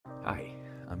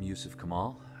I'm Youssif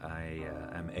Kamal. I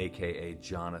am aka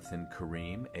Jonathan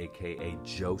Kareem, aka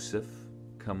Joseph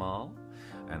Kamal,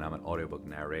 and I'm an audiobook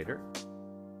narrator.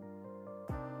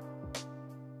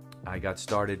 I got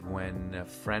started when a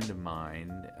friend of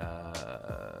mine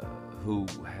who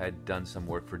had done some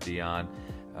work for Deyan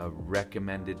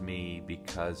recommended me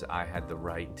because I had the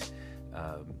right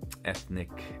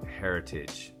ethnic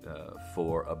heritage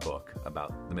for a book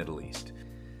about the Middle East.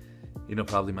 You know,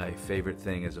 probably my favorite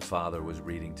thing as a father was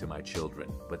reading to my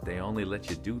children, but they only let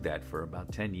you do that for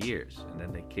about 10 years, and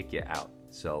then they kick you out.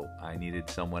 So I needed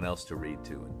someone else to read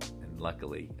to, and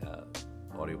luckily,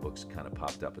 audiobooks kind of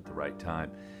popped up at the right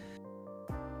time.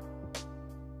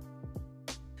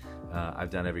 I've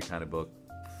done every kind of book,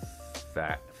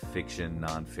 fiction,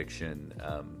 nonfiction,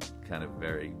 kind of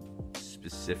very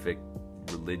specific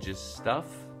religious stuff,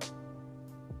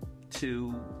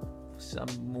 to some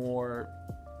more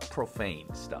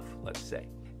profane stuff, let's say.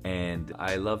 And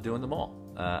I love doing them all.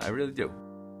 I really do.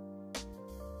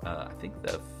 I think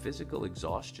the physical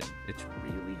exhaustion, it's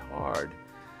really hard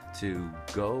to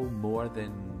go more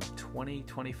than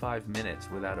 20-25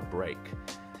 minutes without a break.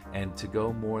 And to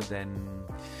go more than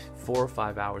 4 or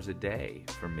 5 hours a day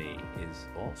for me is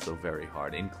also very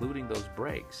hard, including those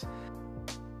breaks.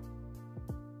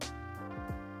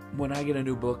 When I get a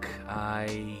new book, I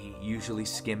usually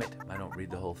skim it. I don't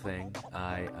read the whole thing.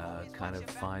 I kind of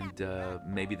find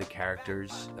maybe the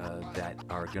characters that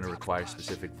are going to require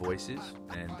specific voices,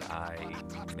 and I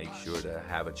make sure to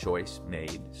have a choice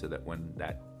made so that when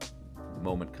that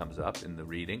moment comes up in the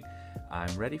reading,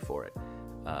 I'm ready for it.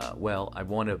 Well, I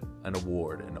won an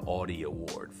award, an Audie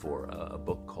Award, for a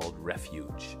book called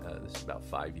Refuge. This is about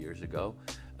 5 years ago,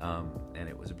 and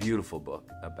it was a beautiful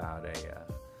book about a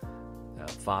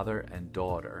father and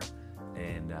daughter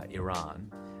in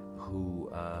Iran who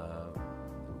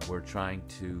were trying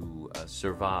to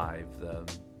survive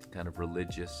the kind of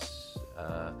religious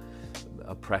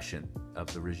oppression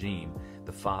of the regime.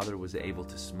 The father was able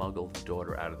to smuggle the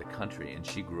daughter out of the country, and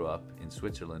she grew up in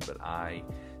Switzerland, but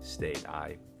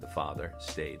the father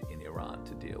stayed in Iran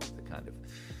to deal with the kind of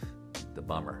the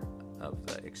bummer of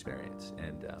the experience.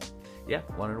 And yeah,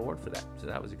 won an award for that, so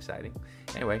that was exciting.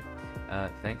 Anyway,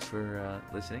 thanks for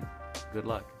listening. Good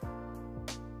luck.